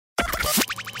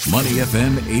Money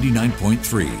FM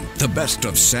 89.3, the best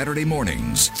of Saturday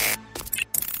mornings.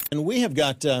 And we have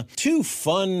got two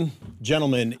fun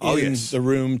gentlemen in the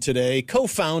room today,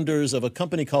 co-founders of a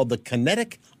company called the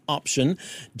Kinetic Option.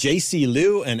 JC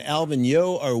Liu and Alvin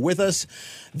Yeo are with us.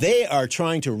 They are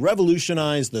trying to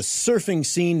revolutionize the surfing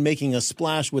scene, making a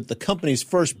splash with the company's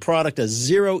first product, a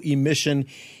zero-emission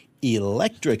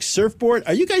electric surfboard.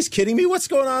 Are you guys kidding me? What's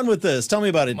going on with this? Tell me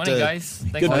about it. Morning, guys.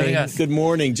 Thanks for having us. Good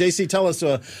morning. JC, tell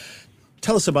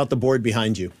us about the board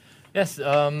behind you. Yes,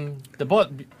 the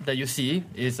board that you see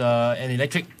is an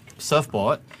electric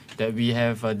surfboard that we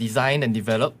have designed and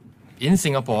developed in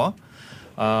Singapore.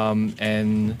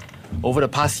 And over the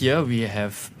past year, we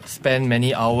have spent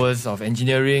many hours of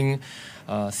engineering,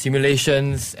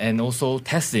 simulations, and also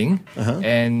testing,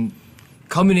 and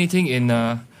culminating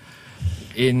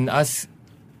in us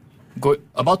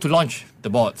about to launch the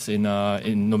boards in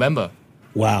November.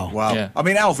 Wow. Yeah. I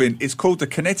mean, Alvin, it's called the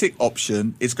Kinetic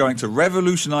Option. It's going to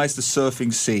revolutionize the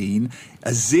surfing scene.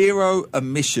 A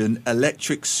zero-emission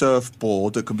electric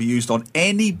surfboard that can be used on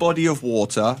any body of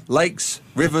water, lakes,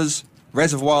 rivers,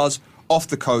 reservoirs, off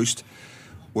the coast.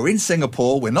 We're in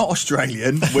Singapore. We're not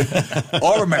Australian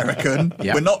or American.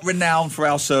 Yep. We're not renowned for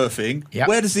our surfing. Yep.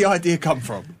 Where does the idea come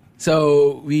from?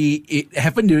 So it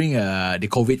happened during the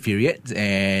COVID period,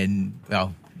 and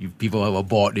people were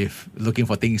bored with looking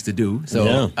for things to do.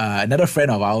 So another friend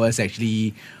of ours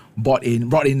actually brought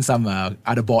in some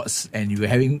other boards, and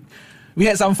we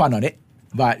had some fun on it.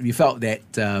 But we felt that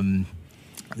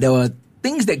there were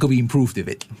things that could be improved with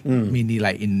it, mainly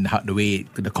like in the way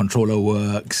the controller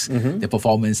works, the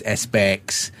performance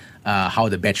aspects, how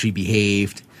the battery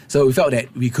behaved. So we felt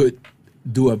that we could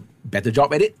do a better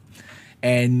job at it.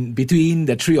 And between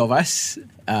the three of us,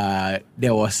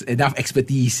 there was enough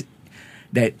expertise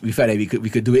that we felt that we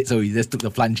could do it. So we just took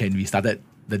the plunge and we started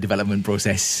the development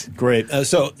process. Great.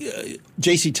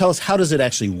 JC, tell us, how does it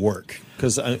actually work?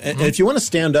 Because if you want to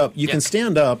stand up, you can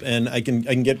stand up, and I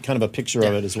can get kind of a picture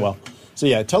of it as well.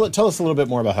 So tell us a little bit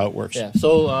more about how it works. Yeah.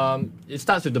 So it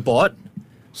starts with the board.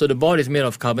 So the board is made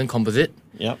of carbon composite.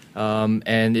 Yep.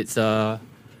 And it's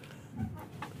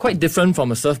quite different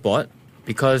from a surfboard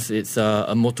because it's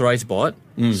a motorized board.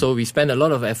 So we spend a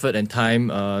lot of effort and time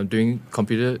doing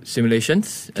computer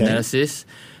simulations, analysis,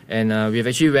 and we've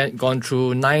actually gone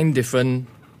through 9 different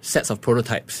sets of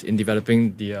prototypes in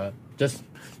developing just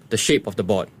the shape of the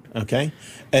board. Okay.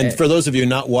 And for those of you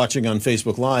not watching on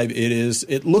Facebook Live,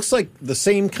 it looks like the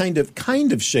same kind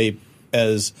of shape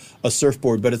as a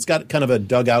surfboard, but it's got kind of a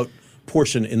dugout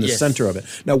portion in the center of it.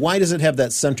 Now, why does it have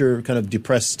that center kind of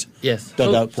depressed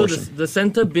dugout portion? So the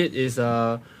center bit is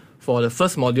for the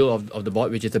first module of the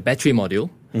board, which is the battery module,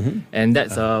 and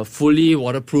that's a fully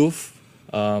waterproof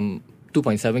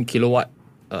 2.7 kilowatt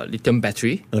lithium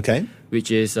battery, which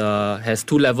has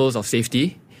 2 levels of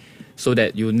safety, so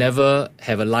that you never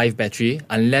have a live battery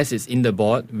unless it's in the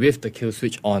board with the kill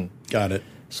switch on. Got it.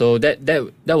 So that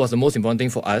was the most important thing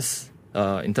for us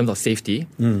in terms of safety,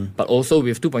 but also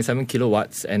with 2.7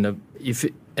 kilowatts and a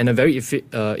very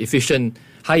efficient,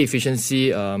 high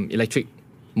efficiency electric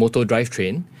motor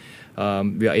drivetrain,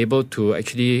 we are able to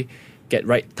actually get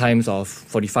ride times of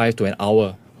 45 to an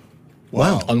hour.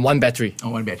 Wow. On one battery.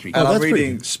 And I'm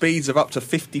reading speeds of up to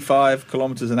 55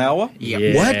 kilometers an hour.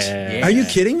 Yeah. What? Are you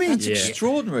kidding me? That's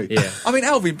extraordinary. Yeah. I mean,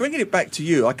 Alvin, bringing it back to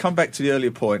you, I come back to the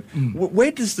earlier point.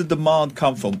 Where does the demand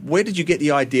come from? Where did you get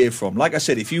the idea from? Like I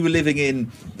said, if you were living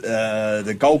in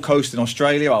the Gold Coast in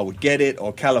Australia, I would get it,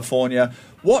 or California.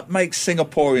 What makes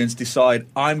Singaporeans decide,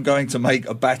 I'm going to make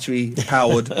a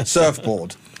battery-powered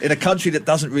surfboard in a country that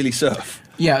doesn't really surf?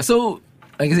 Yeah, so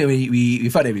like I said, we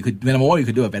felt that we could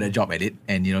do a better job at it,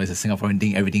 and it's a Singaporean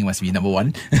thing. Everything must be number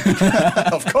one.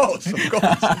 Of course.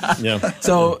 Yeah.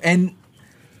 So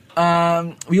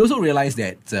we also realized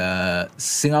that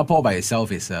Singapore by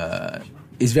itself is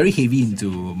very heavy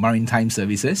into maritime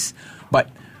services, but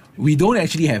we don't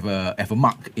actually have a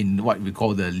mark in what we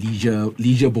call the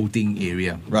leisure boating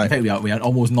area. Right. In fact, we are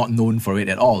almost not known for it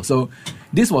at all. So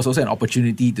this was also an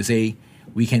opportunity to say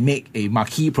we can make a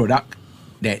marquee product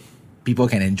that people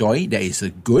can enjoy, that is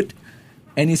good,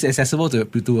 and it's accessible to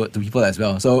people as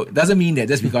well. So it doesn't mean that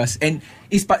just because, and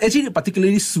it's actually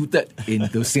particularly suited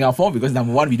into Singapore because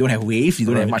number one, we don't have waves, we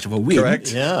don't have much of a wind.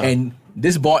 Correct. Yeah. And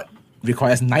this board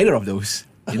requires neither of those.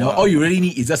 All you really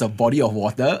need is just a body of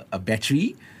water, a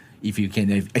battery. If you can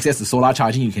have access to solar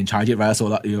charging, you can charge it via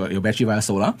solar, your battery via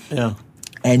solar. Yeah.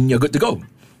 And you're good to go.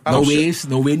 No waves,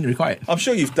 no wind required. I'm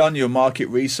sure you've done your market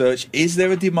research. Is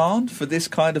there a demand for this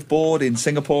kind of board in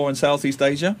Singapore and Southeast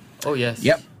Asia? Oh, yes.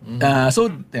 Yep.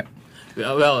 Mm-hmm. We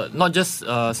Well, not just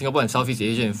Singapore and Southeast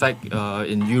Asia. In fact,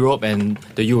 in Europe and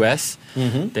the US,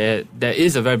 there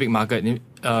is a very big market.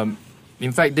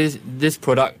 In fact, this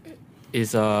product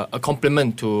is a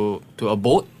complement to a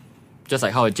boat, just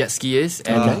like how a jet ski is.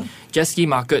 And the jet ski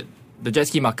market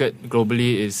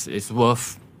globally is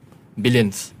worth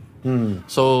billions.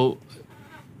 So,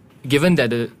 given that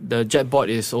the jet board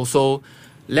is also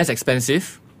less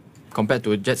expensive compared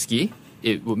to a jet ski,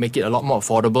 it would make it a lot more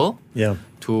affordable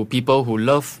to people who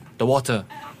love the water.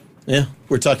 Yeah,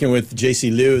 we're talking with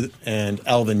JC Liu and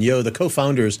Alvin Yeo, the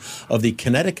co-founders of the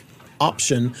Kinetic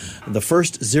Option, the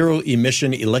first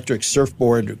zero-emission electric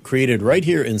surfboard created right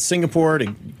here in Singapore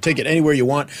to take it anywhere you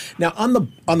want. Now, on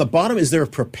the bottom, is there a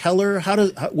propeller?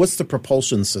 What's the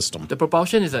propulsion system? The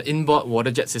propulsion is an inboard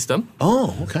water jet system.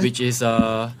 Oh, okay. Which is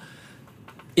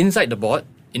inside the board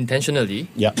intentionally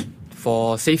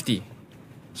for safety.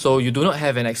 So you do not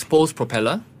have an exposed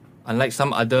propeller, unlike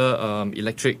some other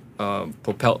electric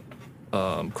propelled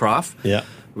craft,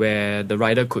 where the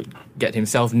rider could get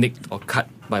himself nicked or cut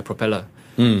by propeller.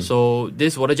 So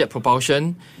this water jet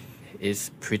propulsion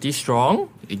is pretty strong.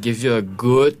 It gives you a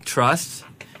good thrust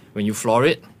when you floor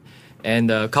it. And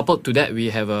coupled to that, we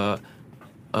have a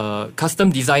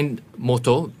custom designed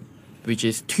motor, which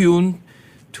is tuned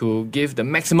to give the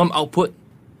maximum output,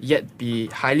 yet be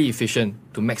highly efficient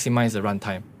to maximize the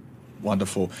runtime.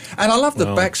 Wonderful. And I love the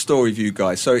backstory of you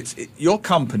guys. So it's your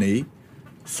company,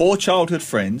 4 childhood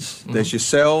friends. There's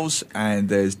yourselves and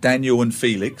there's Daniel and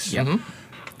Felix.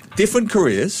 Different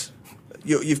careers.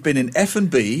 You've been in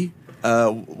F&B.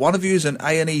 One of you is an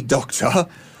A&E doctor.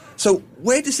 So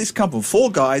where does this come from?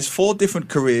 4 guys, 4 different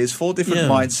careers, 4 different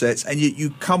mindsets, and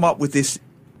you come up with this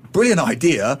brilliant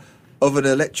idea of an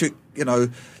electric,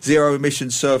 zero-emission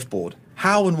surfboard.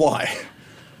 How and why?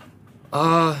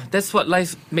 That's what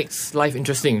makes life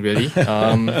interesting, really.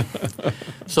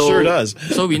 Sure does.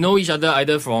 So we know each other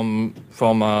either from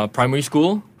primary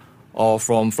school or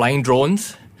from flying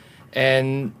drones,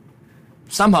 and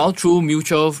somehow through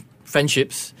mutual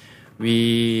friendships,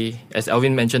 we, as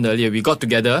Alvin mentioned earlier, we got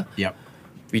together. Yep.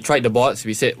 We tried the boards.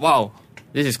 We said, "Wow,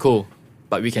 this is cool,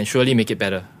 but we can surely make it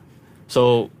better."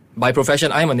 So by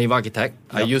profession, I'm a naval architect.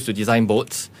 I used to design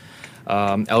boats.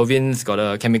 Alvin's got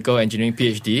a chemical engineering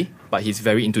PhD, but he's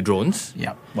very into drones.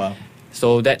 Yeah. Wow.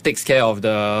 So that takes care of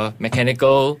the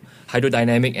mechanical,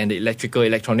 hydrodynamic, and the electrical,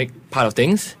 electronic part of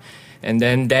things. And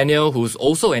then Daniel, who's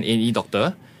also an A&E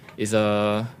doctor, is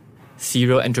a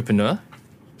serial entrepreneur.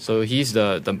 So he's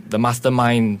the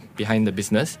mastermind behind the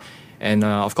business. And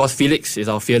of course, Felix is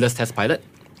our fearless test pilot.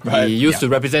 Right. He used to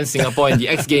represent Singapore in the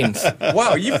X Games.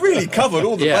 Wow, you've really covered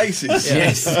all the bases.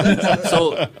 Yes.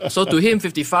 So to him,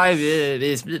 55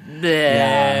 is We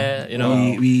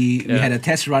had a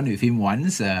test run with him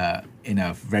once in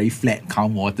a very flat,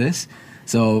 calm waters.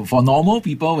 So for normal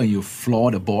people, when you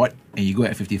floor the board and you go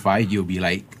at 55, you'll be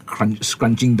like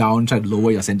scrunching down, try to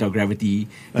lower your center of gravity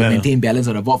to maintain balance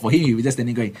on the board. For him, he was just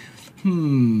standing going,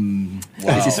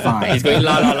 this is fine. He's going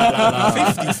la la la la la.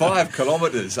 55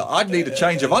 kilometres. I'd need a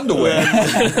change of underwear.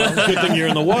 Good thing you're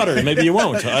in the water. Maybe you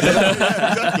won't. I don't know.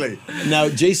 Exactly. Now,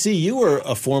 JC, you were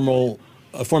a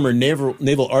former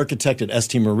naval architect at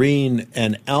ST Marine,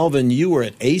 and Alvin, you were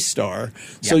at A-Star.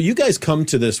 So you guys come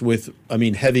to this with,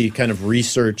 heavy kind of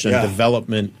research and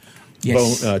development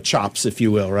chops, if you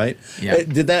will, right? Yeah.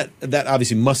 Did that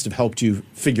obviously must have helped you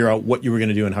figure out what you were going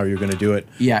to do and how you were going to do it?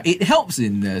 Yeah, it helps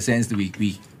in the sense that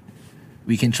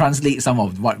we can translate some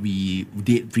of what we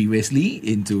did previously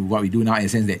into what we do now, in the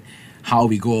sense that how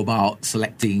we go about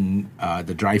selecting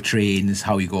the drivetrains,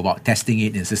 how we go about testing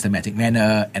it in a systematic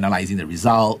manner, analyzing the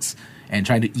results, and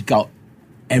trying to eke out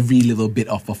every little bit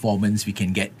of performance we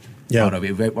can get out of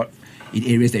it, in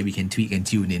areas that we can tweak and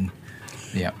tune in.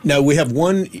 Yeah. Now, we have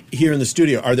one here in the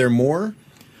studio. Are there more?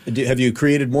 Have you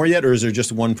created more yet, or is there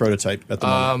just one prototype at the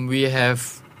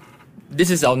moment?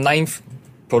 This is our 9th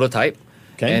prototype,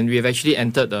 and we have actually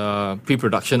entered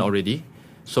pre-production already.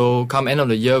 So come end of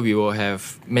the year, we will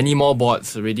have many more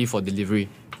boards ready for delivery.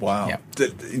 Wow. Yeah.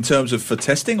 In terms of for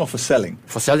testing or for selling?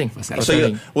 For selling.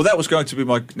 Well, that was going to be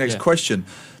my next question.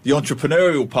 The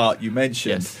entrepreneurial part you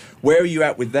mentioned. Yes. Where are you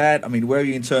at with that? Where are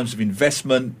you in terms of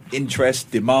investment, interest,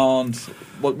 demand?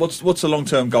 What's the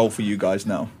long-term goal for you guys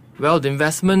now? Well, the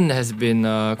investment has been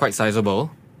quite sizable.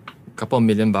 A couple of $1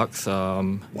 million.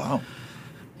 Wow.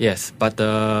 Yes, but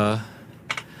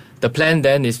the plan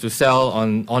then is to sell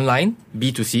online,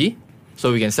 B2C,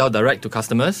 so we can sell direct to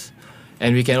customers.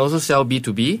 And we can also sell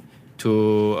B2B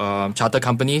to charter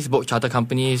companies, boat charter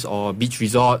companies, or beach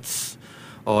resorts,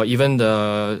 or even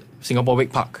the Singapore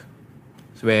Wake Park,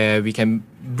 where we can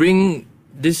bring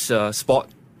this sport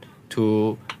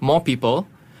to more people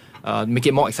make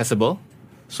it more accessible,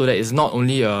 so that it's not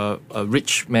only a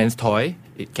rich man's toy.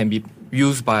 It can be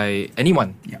used by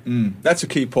anyone. Yeah. That's a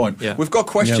key point. Yeah. We've got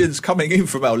questions coming in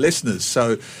from our listeners,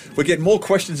 so we're getting more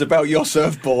questions about your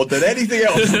surfboard than anything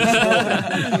else.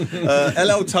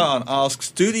 LL Tan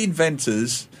asks, do the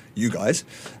inventors, you guys,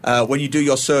 when you do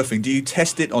your surfing, do you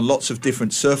test it on lots of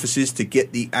different surfaces to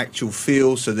get the actual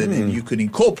feel so that then you can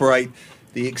incorporate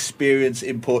the experience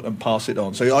input and pass it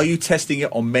on? So are you testing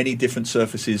it on many different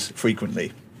surfaces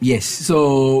frequently? Yes.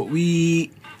 So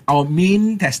our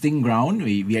main testing ground,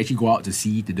 we actually go out to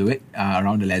sea to do it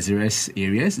around the Lazarus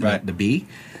areas, the bay.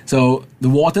 So the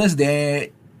waters there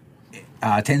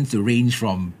tends to range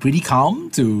from pretty calm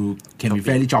to can be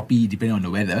fairly choppy depending on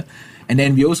the weather. And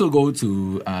then we also go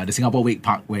to the Singapore Wake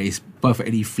Park where it's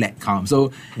perfectly flat calm.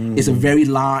 So it's a very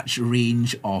large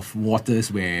range of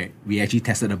waters where we actually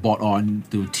tested the board on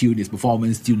to tune its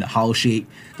performance, tune the hull shape,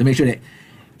 to make sure that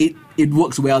it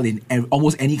works well in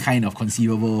almost any kind of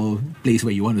conceivable place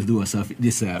where you want to do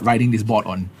riding this board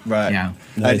on. Right. Yeah.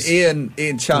 Nice. And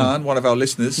Ian Chan, one of our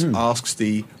listeners, asks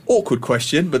the awkward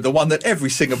question, but the one that every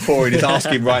Singaporean is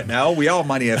asking right now. We are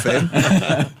Money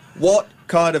FM. What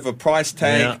kind of a price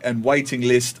tag and waiting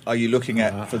list are you looking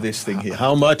at for this thing here?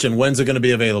 How much and when's it going to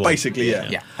be available? Basically,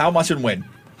 yeah. How much and when?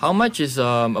 How much is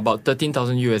about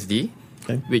 13,000 USD,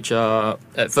 which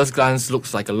at first glance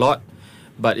looks like a lot.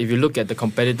 But if you look at the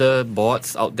competitor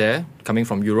boards out there coming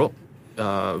from Europe,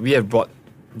 we have brought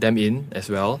them in as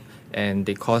well, and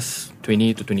they cost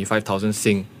 20 to 25,000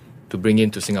 Sing to bring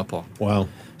into Singapore. Wow.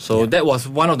 So that was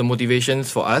one of the motivations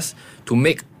for us to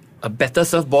make a better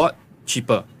surfboard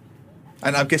cheaper.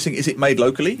 And I'm guessing, is it made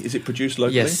locally? Is it produced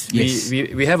locally? Yes.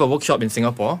 We have a workshop in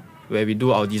Singapore where we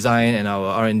do our design and our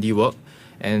R&D work.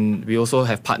 And we also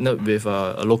have partnered with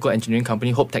a local engineering company,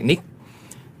 Hope Technique,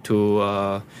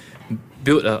 to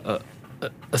build a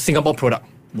Singapore product.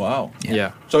 Wow.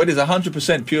 Yeah. So it is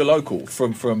 100% pure local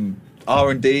from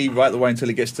R&D right the way until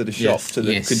it gets to the shop, to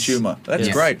the consumer. That's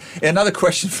great. Another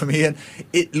question from Ian.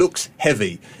 It looks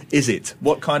heavy. Is it?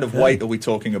 What kind of weight are we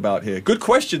talking about here? Good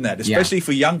question, that, especially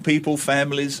for young people,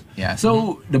 families. Yeah.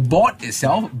 So the board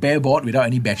itself, bare board without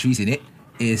any batteries in it,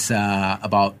 is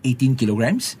about 18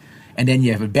 kilograms. And then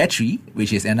you have a battery,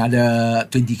 which is another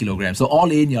 20 kilograms. So all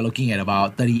in, you're looking at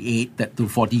about 38 to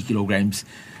 40 kilograms.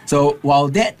 So while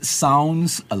that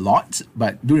sounds a lot,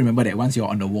 but do remember that once you're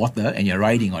on the water and you're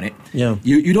riding on it,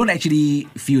 you don't actually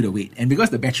feel the weight. And because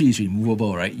the battery is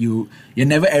removable, right, you're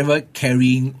never ever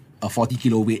carrying a 40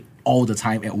 kilo weight all the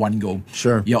time at one go.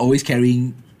 Sure. You're always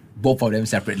carrying both of them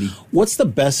separately. What's the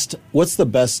best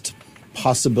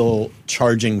possible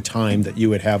charging time that you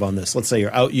would have on this? Let's say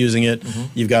you're out using it,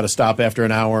 you've got to stop after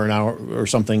an hour or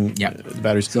something. Yeah, the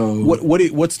batteries. So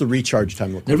what's the recharge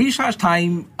time look like? The recharge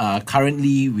time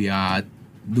currently we are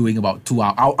doing about 2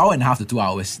 hours, hour and a half to 2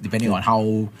 hours, depending on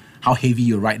how heavy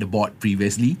you ride the board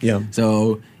previously. Yeah.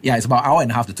 So it's about hour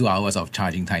and a half to 2 hours of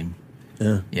charging time.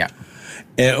 Yeah.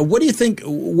 What do you think?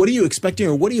 What are you expecting,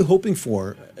 or what are you hoping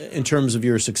for in terms of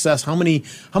your success? How many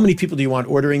people do you want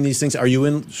ordering these things? Are you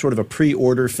in sort of a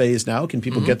pre-order phase now? Can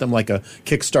people get them like a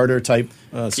Kickstarter type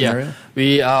scenario? Yeah,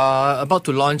 we are about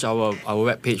to launch our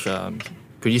webpage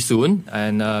pretty soon,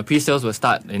 and pre-sales will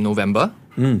start in November,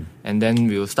 and then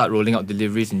we will start rolling out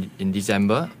deliveries in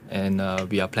December, and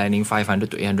we are planning 500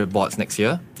 to 800 boards next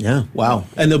year. Yeah, wow!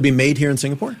 And they'll be made here in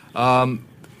Singapore.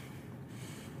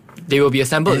 They will be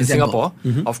assembled in Singapore.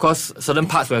 Of course, certain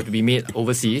parts will have to be made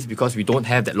overseas because we don't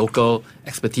have that local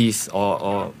expertise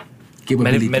or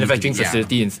manufacturing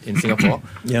facility in Singapore.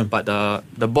 But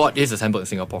the board is assembled in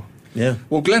Singapore. Yeah.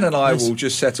 Well, Glenn and I will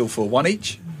just settle for one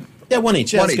each. Yeah, one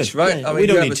each. Yeah, one each, right? Yeah, I mean, we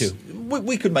don't need two.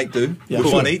 We could make do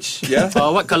with one each. Yeah.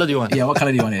 What colour do you want? Yeah, what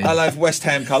colour do you want? I'll have West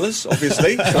Ham colours,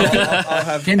 obviously. So I'll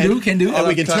have can do. And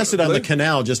we can test it on the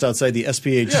canal just outside the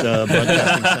SPH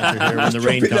Broadcasting Centre here when the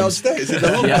rain comes. Downstairs in the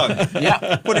Long Kung.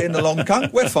 Yeah. Put it in the Long Kung.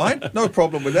 We're fine. No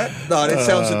problem with that. No, it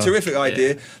sounds a terrific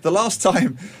idea. The last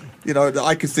time, that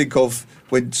I could think of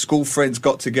when school friends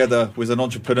got together with an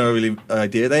entrepreneurial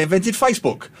idea, they invented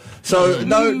Facebook. So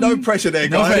no pressure there,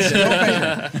 guys.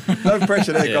 No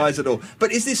pressure there, guys, at all.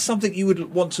 But is this something you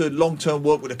would want to long-term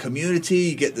work with a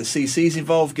community, get the CCs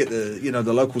involved, get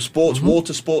the local sports,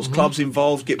 water sports clubs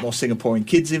involved, get more Singaporean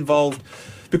kids involved?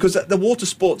 Because the water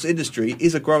sports industry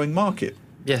is a growing market.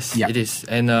 Yes, it is.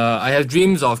 And I have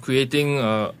dreams of creating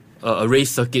a race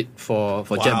circuit for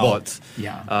jet boards.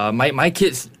 Yeah. My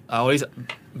kids are always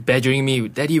badgering me,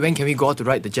 Daddy, when can we go out to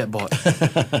ride the jet board?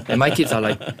 And my kids are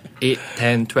like 8,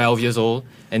 10, 12 years old,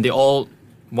 and they all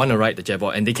want to ride the jet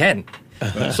board, and they can.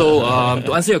 So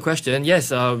to answer your question,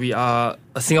 yes, we are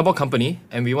a Singapore company,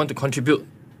 and we want to contribute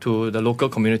to the local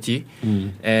community,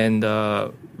 and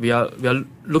we are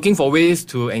looking for ways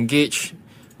to engage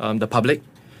the public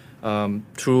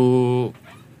through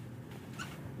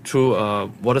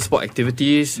water sport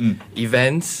activities,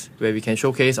 events where we can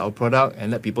showcase our product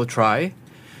and let people try.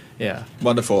 Yeah.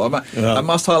 Wonderful. I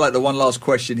must highlight the one last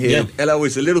question here. Yeah. Ella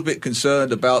is a little bit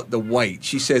concerned about the weight.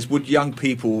 She says, would young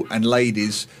people and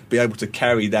ladies be able to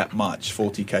carry that much,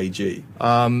 40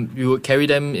 kg? We would carry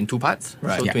them in 2 parts,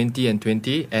 so 20 and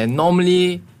 20. And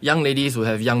normally, young ladies will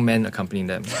have young men accompanying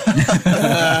them.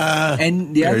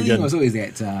 And the other thing also is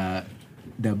that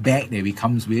the bag that it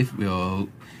comes with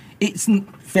it's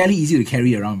fairly easy to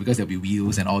carry around because there'll be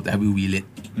wheels and all that will wheel it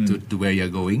to where you're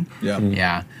going.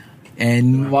 Yeah.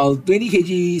 And while 20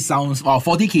 kg sounds, or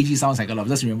 40 kg sounds like a lot,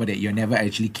 just remember that you're never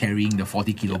actually carrying the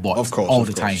 40 kilo board all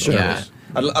the time. Sure. Yeah.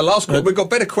 A last question. We've got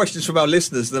better questions from our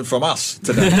listeners than from us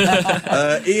today.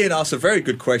 Ian asked a very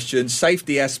good question.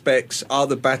 Safety aspects, are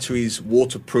the batteries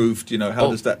waterproofed?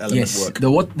 How does that element work?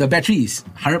 The battery is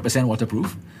 100%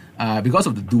 waterproof. Because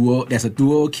of there's a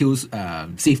dual kill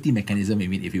safety mechanism,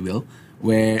 if you will,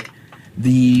 where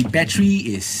the battery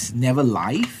is never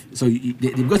live. So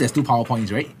because there's 2 power points,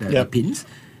 right? The pins.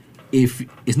 If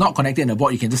it's not connected in the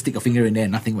board, you can just stick a finger in there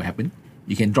and nothing will happen.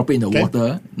 You can drop it in the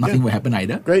water, nothing will happen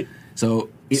either. Great. So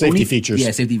safety features.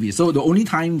 Yeah, safety features. So the only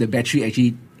time the battery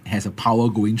actually has a power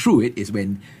going through it is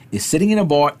when it's sitting in a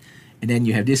board, and then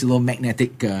you have this little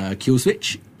magnetic kill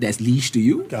switch that's leashed to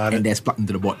you, and that's plugged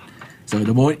into the board. So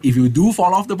the moment if you do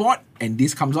fall off the board and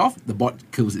this comes off, the board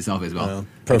kills itself as well.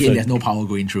 Perfect. Again, there's no power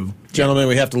going through. Gentlemen,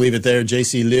 we have to leave it there.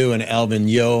 JC Liu and Alvin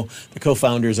Yeo, the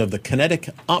co-founders of the Kinetic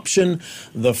Option,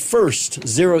 the first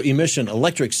zero-emission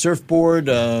electric surfboard.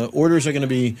 Orders are going to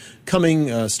be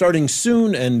coming starting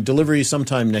soon and delivery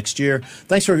sometime next year.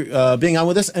 Thanks for being on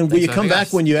with us. And will you come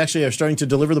back when you actually are starting to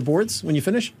deliver the boards when you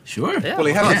finish? Sure. Yeah. Well,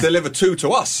 you have to deliver 2 to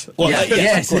us. Well,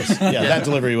 yes, of course. That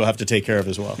delivery we'll have to take care of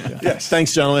as well. Yes.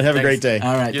 Thanks, gentlemen. Have a great day.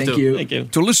 All right. Thank you. Thank you.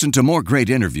 To listen to more great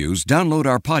interviews, download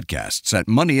our podcasts at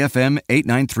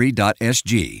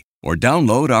moneyfm893.sg or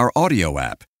download our audio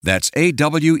app. That's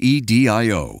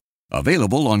AWEDIO.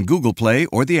 Available on Google Play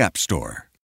or the App Store.